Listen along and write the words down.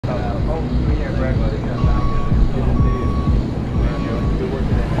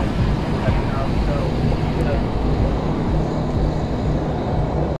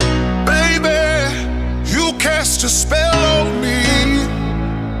Cast a spell on me,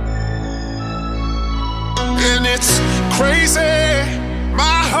 and it's crazy.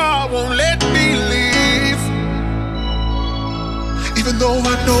 My heart won't let me leave, even though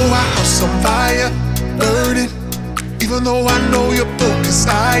I know our house on fire, burning. Even though I know you're broke as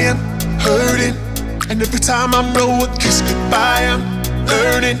I am, hurting. And every time I blow a kiss goodbye, I'm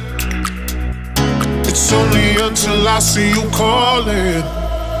learning. It's only until I see you calling.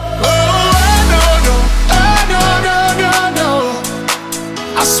 Oh, no,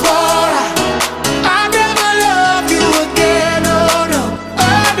 I swore